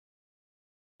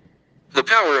The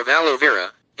power of aloe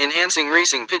vera, enhancing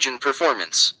racing pigeon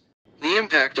performance. The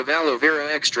impact of aloe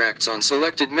vera extracts on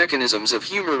selected mechanisms of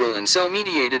humoral and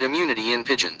cell-mediated immunity in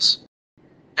pigeons.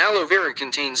 Aloe vera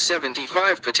contains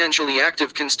 75 potentially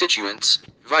active constituents,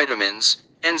 vitamins,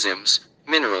 enzymes,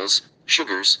 minerals,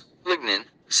 sugars, lignin,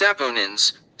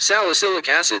 saponins, salicylic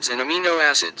acids and amino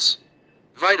acids.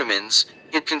 Vitamins: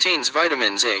 it contains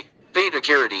vitamins A,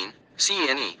 beta-carotene, C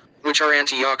and E, which are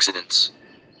antioxidants.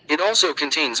 It also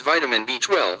contains vitamin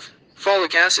B12,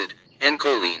 folic acid, and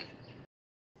choline.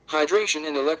 Hydration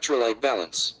and electrolyte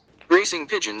balance. Racing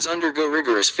pigeons undergo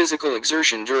rigorous physical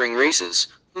exertion during races,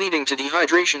 leading to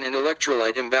dehydration and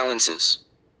electrolyte imbalances.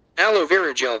 Aloe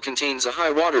vera gel contains a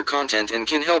high water content and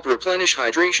can help replenish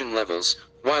hydration levels,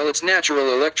 while its natural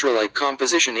electrolyte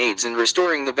composition aids in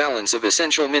restoring the balance of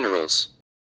essential minerals.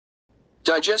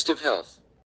 Digestive health.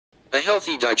 A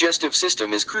healthy digestive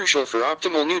system is crucial for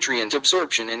optimal nutrient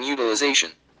absorption and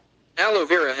utilization. Aloe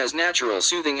vera has natural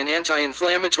soothing and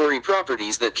anti-inflammatory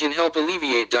properties that can help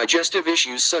alleviate digestive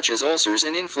issues such as ulcers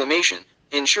and inflammation,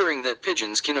 ensuring that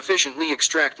pigeons can efficiently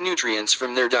extract nutrients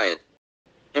from their diet.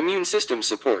 Immune system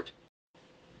support.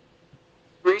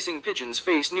 Racing pigeons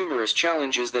face numerous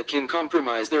challenges that can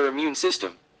compromise their immune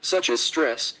system, such as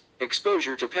stress,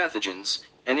 exposure to pathogens,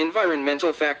 and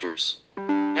environmental factors.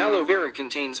 Aloe vera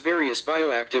contains various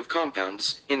bioactive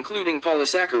compounds, including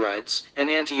polysaccharides and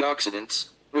antioxidants,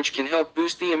 which can help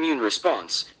boost the immune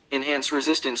response, enhance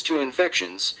resistance to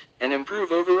infections, and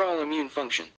improve overall immune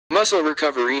function. Muscle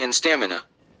recovery and stamina.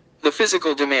 The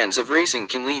physical demands of racing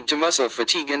can lead to muscle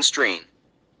fatigue and strain.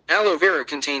 Aloe vera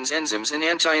contains enzymes and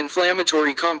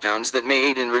anti-inflammatory compounds that may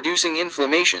aid in reducing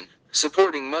inflammation,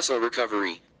 supporting muscle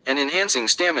recovery, and enhancing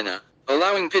stamina,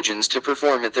 allowing pigeons to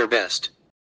perform at their best.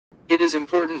 It is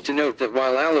important to note that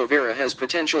while aloe vera has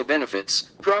potential benefits,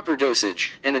 proper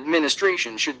dosage and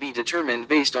administration should be determined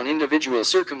based on individual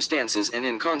circumstances and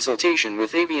in consultation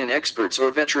with avian experts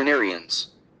or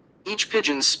veterinarians. Each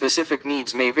pigeon's specific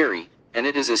needs may vary, and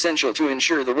it is essential to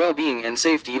ensure the well-being and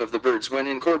safety of the birds when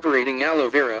incorporating aloe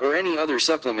vera or any other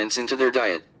supplements into their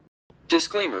diet.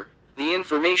 Disclaimer: the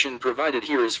information provided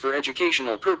here is for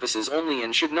educational purposes only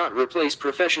and should not replace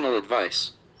professional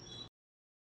advice.